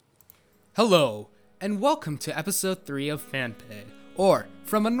Hello, and welcome to episode 3 of FanPay, or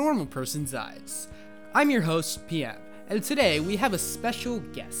From a Normal Person's Eyes. I'm your host, PM, and today we have a special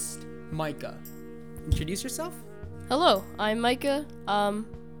guest, Micah. Introduce yourself? Hello, I'm Micah, and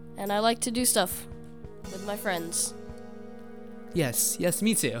I like to do stuff with my friends. Yes,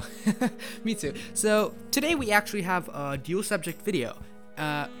 me too. Me too. So, today we actually have a dual subject video.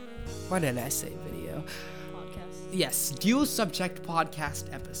 Why did I say video? Podcast. Yes, dual subject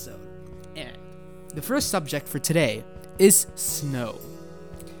podcast episode. And the first subject for today is snow.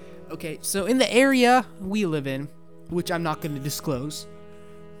 Okay, so in the area we live in, which I'm not going to disclose,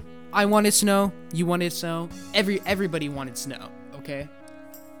 I wanted snow, you wanted snow, everybody wanted snow, okay?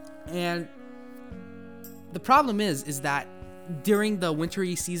 And the problem is that during the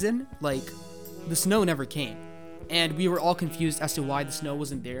wintry season, the snow never came. And we were all confused as to why the snow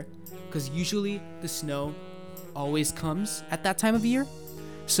wasn't there, because usually the snow always comes at that time of year.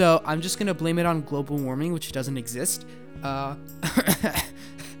 So I'm just gonna blame it on global warming, which doesn't exist.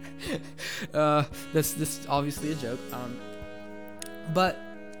 This is obviously a joke. But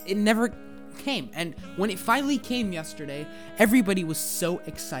it never came, and when it finally came yesterday, everybody was so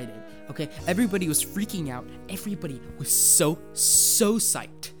excited. Okay, everybody was freaking out. Everybody was so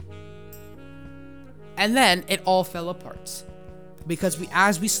psyched. And then it all fell apart because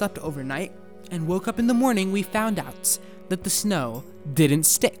as we slept overnight and woke up in the morning, we found out that the snow didn't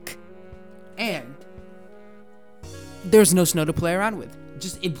stick, and there's no snow to play around with.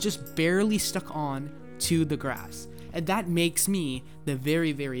 It just barely stuck on to the grass, and that makes me the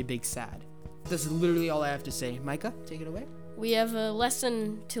very, very big sad. That's literally all I have to say. Micah, take it away. We have a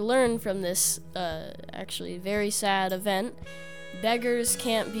lesson to learn from this, actually very sad event. Beggars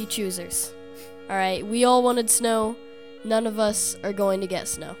can't be choosers. Alright, we all wanted snow. None of us are going to get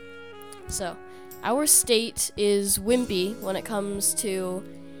snow. So, our state is wimpy when it comes to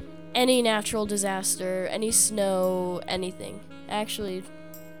any natural disaster, any snow, anything. Actually,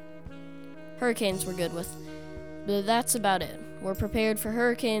 hurricanes we're good with. But that's about it. We're prepared for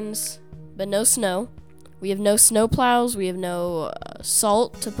hurricanes, but no snow. We have no snow plows. We have no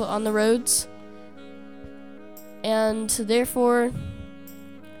salt to put on the roads. And therefore,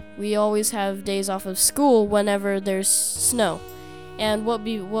 we always have days off of school whenever there's snow. And what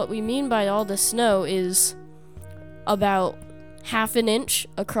we mean by all the snow is about half an inch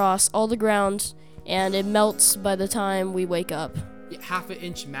across all the ground, and it melts by the time we wake up. Yeah, half an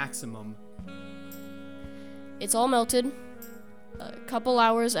inch maximum. It's all melted a couple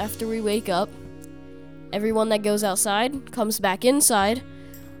hours after we wake up. Everyone that goes outside comes back inside,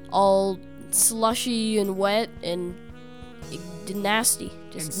 all slushy and wet and nasty.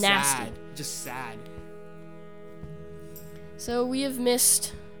 Just and nasty. Sad. Just sad. So we have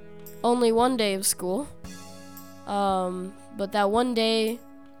missed only one day of school. But that one day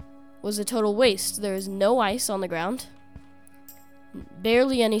was a total waste. There is no ice on the ground,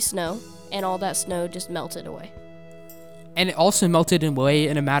 barely any snow, and all that snow just melted away. And it also melted away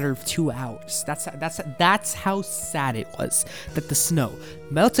in a matter of 2 hours. That's how sad it was that the snow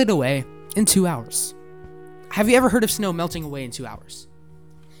melted away in 2 hours. Have you ever heard of snow melting away in 2 hours?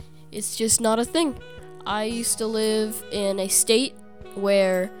 It's just not a thing. I used to live in a state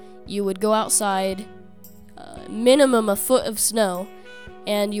where you would go outside, minimum a foot of snow,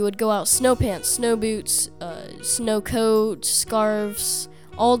 and you would go out snow pants, snow boots, snow coat, scarves,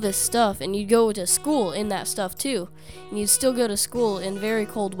 all this stuff, and you'd go to school in that stuff too. And you'd still go to school in very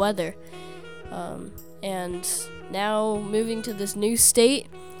cold weather. And now moving to this new state,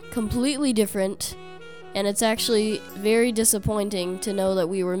 completely different. And it's actually very disappointing to know that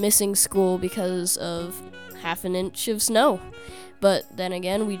we were missing school because of half an inch of snow. But then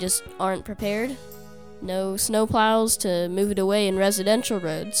again, we just aren't prepared. No snow plows to move it away in residential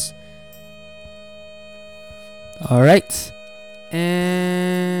roads. All right. And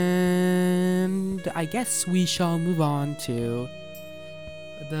I guess we shall move on to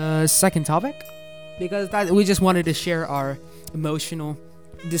the second topic, because we just wanted to share our emotional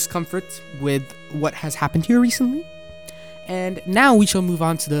discomfort with what has happened here recently. And now we shall move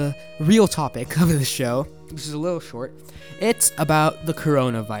on to the real topic of the show, which is a little short. It's about the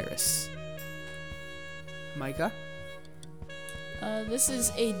coronavirus. Micah? This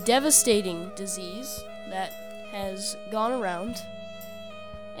is a devastating disease that has gone around.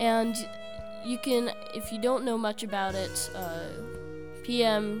 And you can, if you don't know much about it,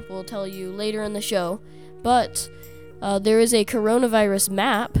 PM will tell you later in the show. But there is a coronavirus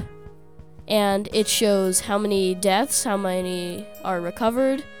map, and it shows how many deaths, how many are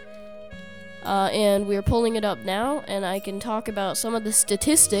recovered, and we're pulling it up now, and I can talk about some of the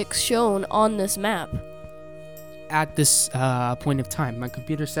statistics shown on this map. at this point of time. My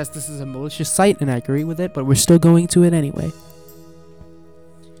computer says this is a malicious site, and I agree with it, but we're still going to it anyway.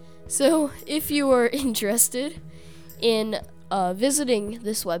 So, if you are interested in visiting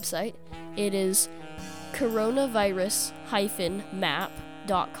this website, it is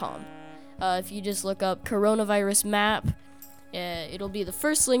coronavirus-map.com. If you just look up coronavirus map, it'll be the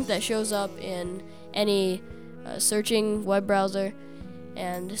first link that shows up in any searching web browser.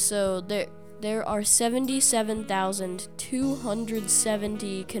 And so there are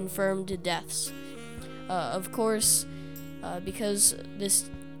 77,270 confirmed deaths. Of course, because this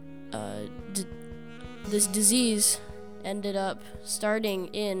disease ended up starting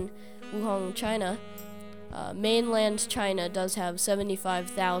in Wuhan, China, mainland China does have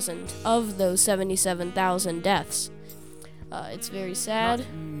 75,000 of those 77,000 deaths. It's very sad.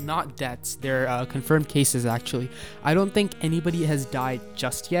 Not deaths. They're confirmed cases, actually. I don't think anybody has died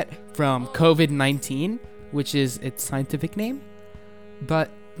just yet from COVID-19, which is its scientific name.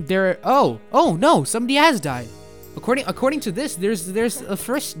 But there. Oh no! Somebody has died. According to this, there's a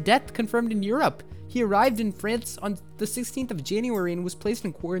first death confirmed in Europe. He arrived in France on the 16th of January and was placed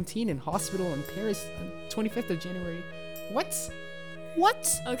in quarantine in hospital in Paris on 25th of January. What?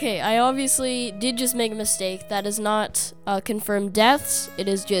 Okay, I obviously did just make a mistake. That is not confirmed deaths. It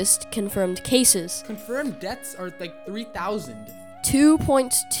is just confirmed cases. Confirmed deaths are like 3,000.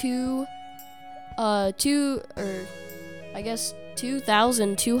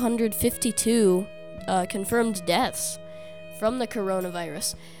 2,252 confirmed deaths from the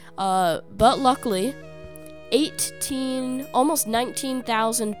coronavirus. But luckily, almost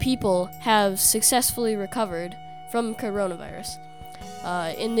 19,000 people have successfully recovered from coronavirus.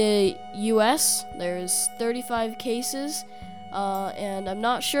 In the US, there's 35 cases, and I'm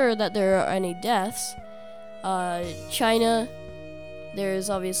not sure that there are any deaths. China, there's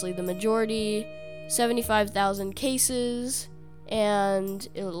obviously the majority, 75,000 cases, and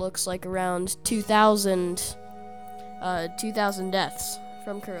it looks like around 2,000 deaths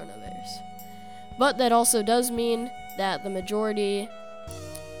from coronavirus. But that also does mean that the majority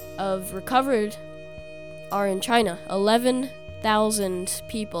of recovered are in China. 11,000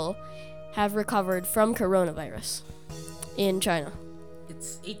 people have recovered from coronavirus in China.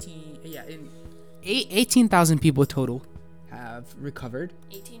 It's 18,000 people total have recovered.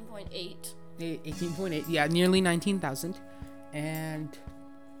 18.8. 18.8, yeah, nearly 19,000. And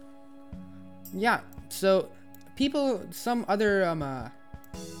yeah, so some other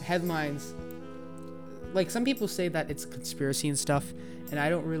headlines, like some people say that it's conspiracy and stuff, and I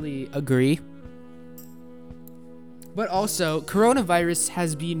don't really agree. But also, coronavirus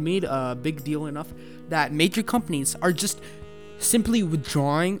has been made a big deal enough that major companies are just simply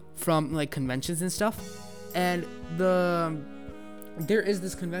withdrawing from like conventions and stuff. And there is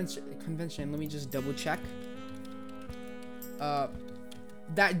this convention. Let me just double check.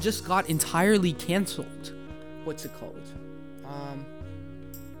 That just got entirely canceled. What's it called?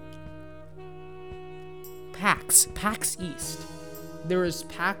 PAX East. There was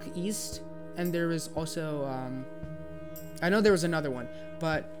PAX East, and there was also I know there was another one,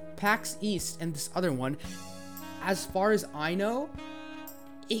 but PAX East and this other one, as far as I know,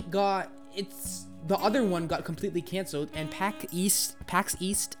 the other one got completely canceled, and PAX East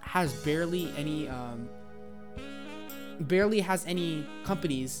has barely has any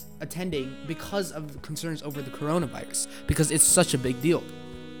companies attending because of the concerns over the coronavirus, because it's such a big deal.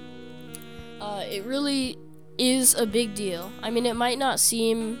 It really is a big deal. I mean, it might not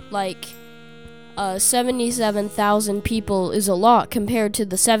seem like 77,000 people is a lot compared to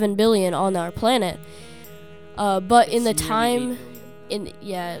the 7 billion on our planet. But in the time,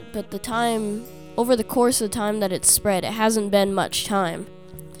 over the course of the time that it's spread, it hasn't been much time.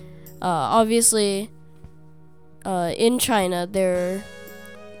 Obviously, in China,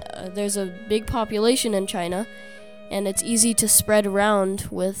 there's a big population in China, and it's easy to spread around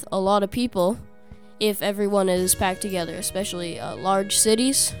with a lot of people if everyone is packed together, especially large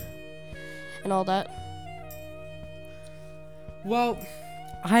cities and all that. Well,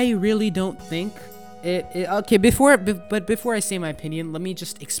 I really don't think okay, before I say my opinion, let me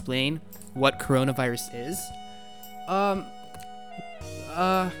just explain what coronavirus is. I'm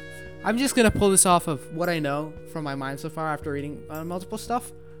just gonna pull this off of what I know from my mind so far after reading multiple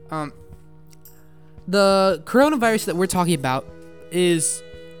stuff. The coronavirus that we're talking about it's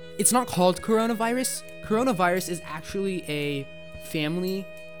not called coronavirus. Coronavirus is actually a family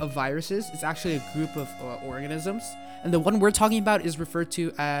of viruses. It's actually a group of organisms. And the one we're talking about is referred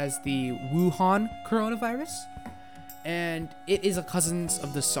to as the Wuhan coronavirus. And it is a cousin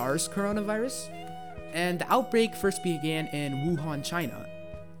of the SARS coronavirus. And the outbreak first began in Wuhan, China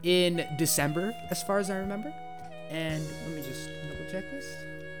in December, as far as I remember. And let me just double check this.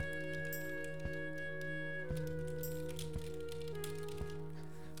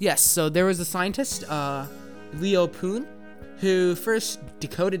 Yes, so there was a scientist, Leo Poon, who first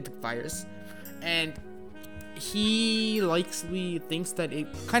decoded the virus, and he likely thinks that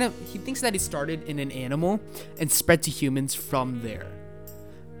it started in an animal and spread to humans from there.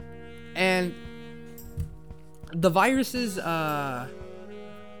 And the viruses, okay,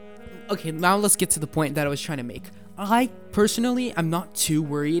 now let's get to the point that I was trying to make. I personally am not too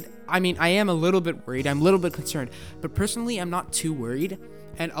worried. I mean, I am a little bit worried. I'm a little bit concerned. But personally, I'm not too worried.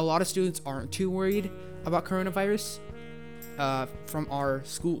 And a lot of students aren't too worried about coronavirus from our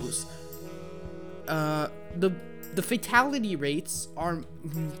schools. The fatality rates are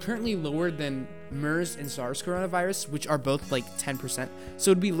currently lower than MERS and SARS coronavirus, which are both like 10%.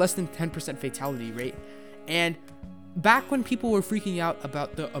 So it'd be less than 10% fatality rate. And back when people were freaking out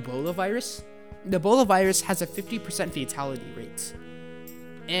about the Ebola virus has a 50% fatality rate.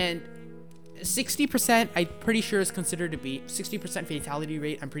 And 60%, I'm pretty sure is considered to be 60% fatality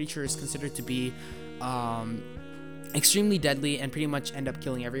rate. I'm pretty sure is considered to be extremely deadly and pretty much end up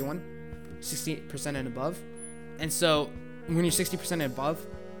killing everyone. 60% and above. And so when you're 60% and above,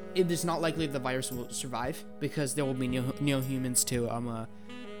 it is not likely the virus will survive because there will be no humans to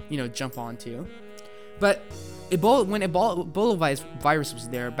jump onto. But when Ebola virus was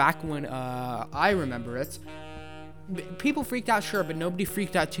there, back when I remember it, people freaked out, sure, but nobody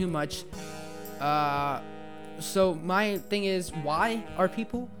freaked out too much. So my thing is, why are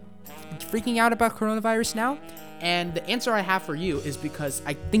people freaking out about coronavirus now? And the answer I have for you is because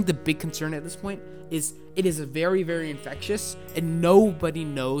I think the big concern at this point is it is very, very infectious, and nobody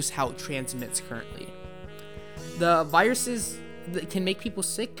knows how it transmits currently. The viruses that can make people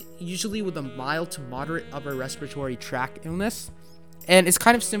sick, usually with a mild to moderate upper respiratory tract illness, and it's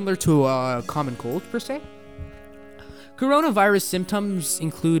kind of similar to a common cold per se. Coronavirus symptoms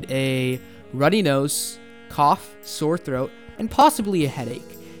include a runny nose, cough, sore throat, and possibly a headache,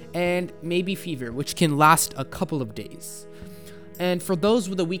 and maybe fever, which can last a couple of days. And for those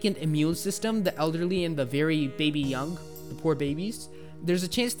with a weakened immune system, the elderly and the very baby young, the poor babies, there's a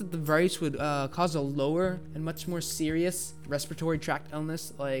chance that the virus would cause a lower and much more serious respiratory tract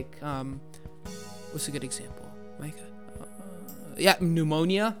illness, like, what's a good example?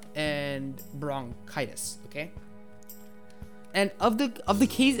 Pneumonia and bronchitis, okay? And of the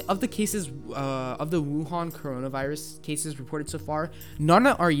Wuhan coronavirus cases reported so far, none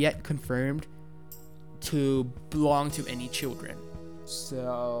are yet confirmed to belong to any children.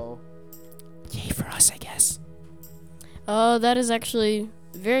 So, yay for us, I guess. That is actually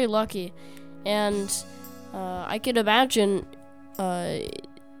very lucky, and I could imagine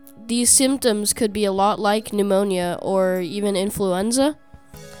these symptoms could be a lot like pneumonia or even influenza,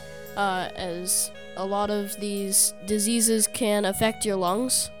 as a lot of these diseases can affect your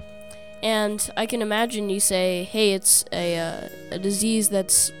lungs. And I can imagine you say, hey, it's a disease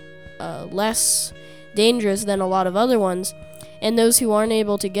that's less dangerous than a lot of other ones, and those who aren't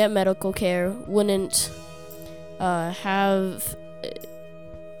able to get medical care wouldn't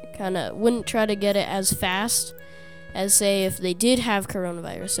wouldn't try to get it as fast as, say, if they did have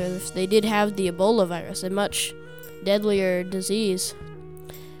coronavirus, or if they did have the Ebola virus, a much deadlier disease.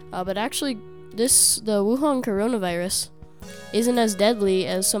 But actually, the Wuhan coronavirus isn't as deadly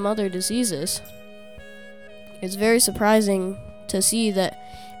as some other diseases. It's very surprising to see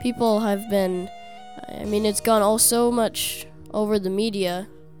that people have been, it's gone all so much over the media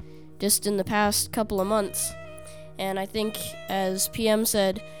just in the past couple of months. And I think, as PM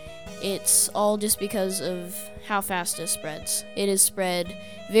said, it's all just because of how fast it spreads. It is spread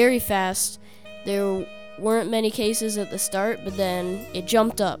very fast. There weren't many cases at the start, but then it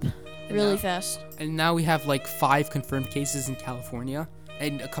jumped up really fast. And now we have like 5 confirmed cases in California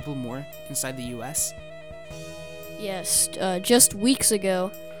and a couple more inside the US. Yes, just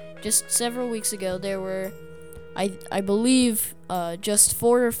several weeks ago, there were, I believe, just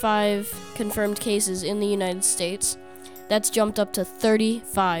 4 or 5 confirmed cases in the United States. That's jumped up to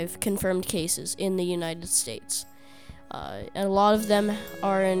 35 confirmed cases in the United States. And a lot of them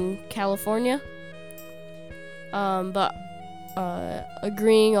are in California. But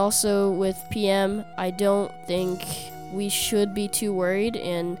agreeing also with PM, I don't think we should be too worried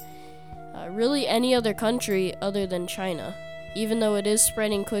in really any other country other than China. Even though it is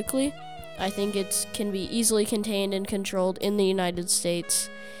spreading quickly, I think it can be easily contained and controlled in the United States.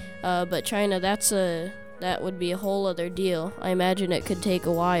 But China, that would be a whole other deal. I imagine it could take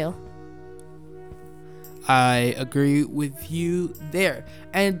a while. I agree with you there.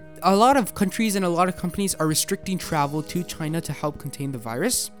 And a lot of countries and a lot of companies are restricting travel to China to help contain the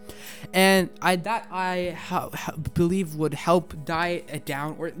virus. And I believe would help die it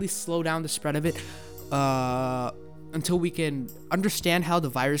down, or at least slow down the spread of it, until we can understand how the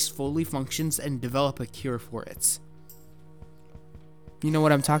virus fully functions and develop a cure for it. You know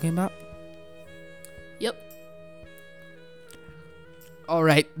what I'm talking about? Yep. All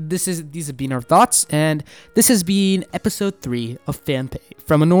right, these have been our thoughts, and this has been episode 3 of FanPay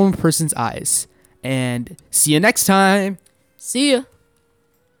from a normal person's eyes. And see you next time. See ya.